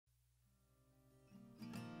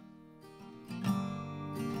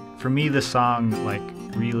For me, the song like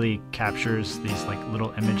really captures these like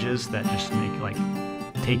little images that just make like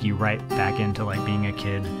take you right back into like being a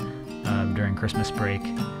kid during Christmas break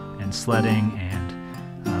and sledding and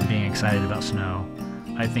being excited about snow.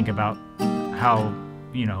 I think about how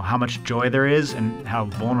much joy there is and how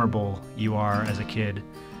vulnerable you are as a kid.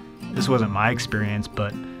 This wasn't my experience,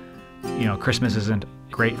 but Christmas isn't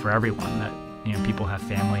great for everyone. That people have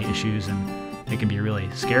family issues and it can be a really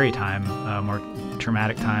scary time, or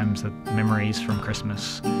traumatic times, the memories from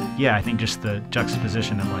Christmas. Yeah, I think just the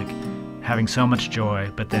juxtaposition of like having so much joy,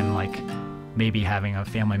 but then like maybe having a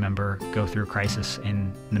family member go through a crisis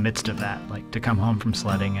in the midst of that, like to come home from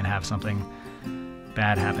sledding and have something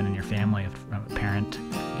bad happen in your family, if a parent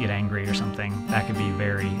get angry or something, that could be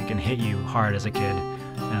it can hit you hard as a kid,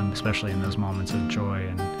 especially in those moments of joy.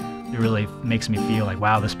 And it really makes me feel like,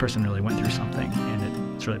 wow, this person really went through something, and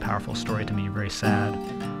it's a really powerful story to me, very sad.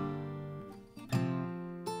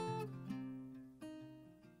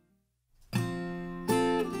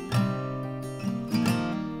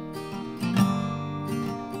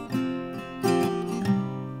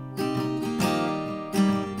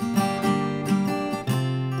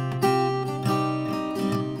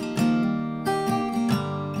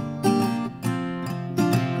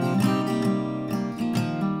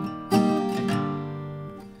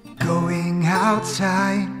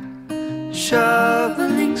 Outside,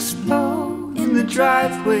 shoveling snow in the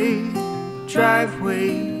driveway,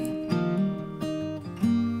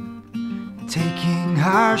 taking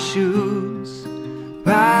our shoes,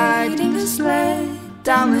 riding the sled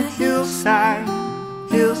down the hillside.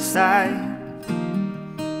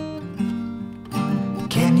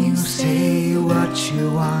 Can you say what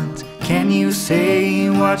you want? Can you say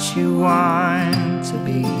what you want to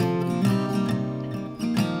be?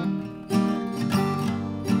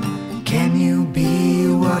 Can you be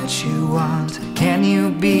what you want? Can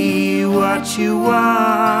you be what you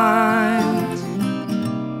want?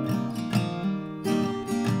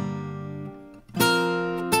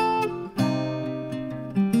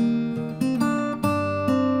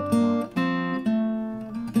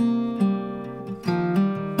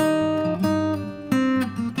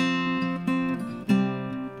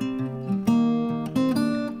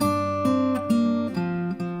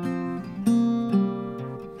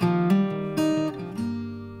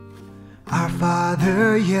 Our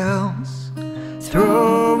father yells,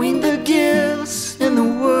 throwing the gifts in the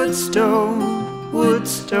wood stove.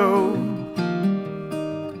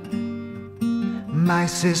 My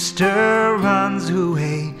sister runs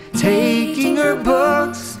away, taking her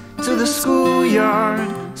books to the schoolyard.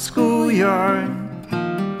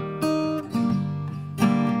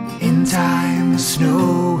 In time the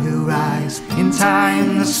snow will rise, in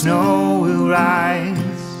time the snow will rise.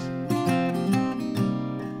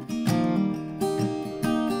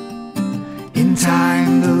 In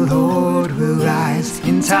time the Lord will rise,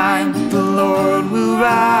 in time the Lord will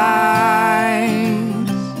rise.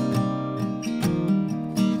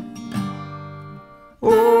 Oh,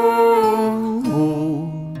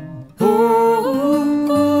 oh, oh, oh,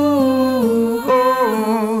 oh,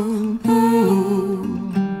 oh,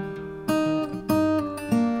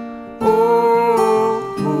 oh,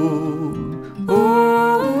 oh,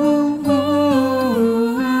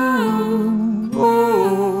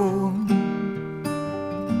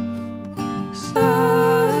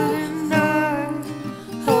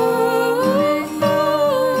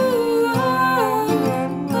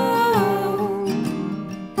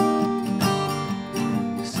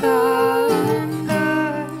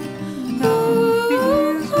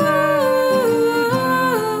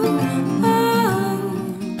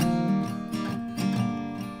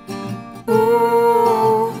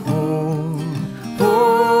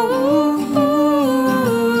 oh.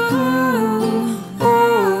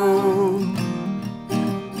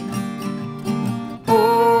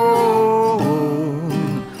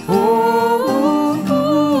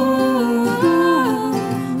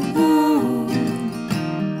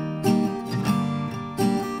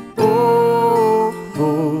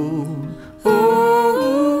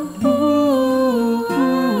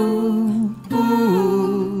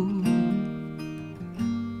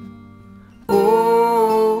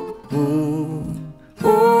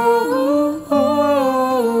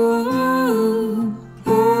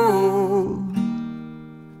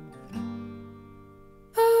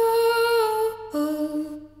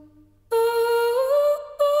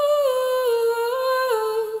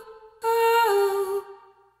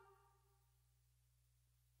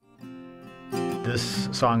 This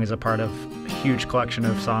song is a part of a huge collection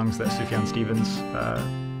of songs that Sufjan Stevens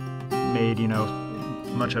made.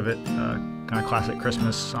 Much of it kind of classic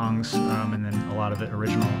Christmas songs, and then a lot of it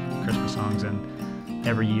original Christmas songs. And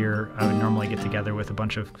every year I would normally get together with a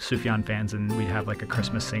bunch of Sufjan fans, and we'd have like a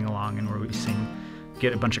Christmas sing-along, and where we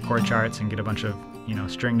get a bunch of chord charts and get a bunch of, you know,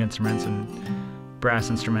 stringed instruments and brass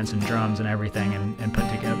instruments and drums and everything, and put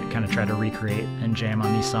together, kind of try to recreate and jam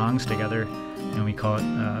on these songs together. And we call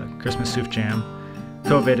it Christmas Suf Jam.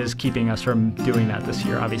 COVID is keeping us from doing that this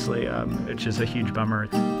year, obviously, which is a huge bummer.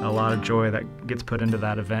 A lot of joy that gets put into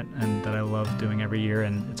that event and that I love doing every year,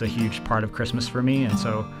 and it's a huge part of Christmas for me. And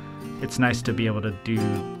so it's nice to be able to do,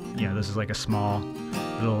 you know, this is like a small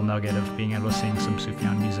little nugget of being able to sing some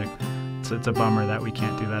Sufjan music. It's a bummer that we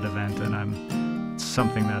can't do that event, and it's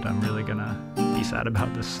something that I'm really gonna be sad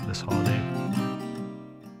about this holiday.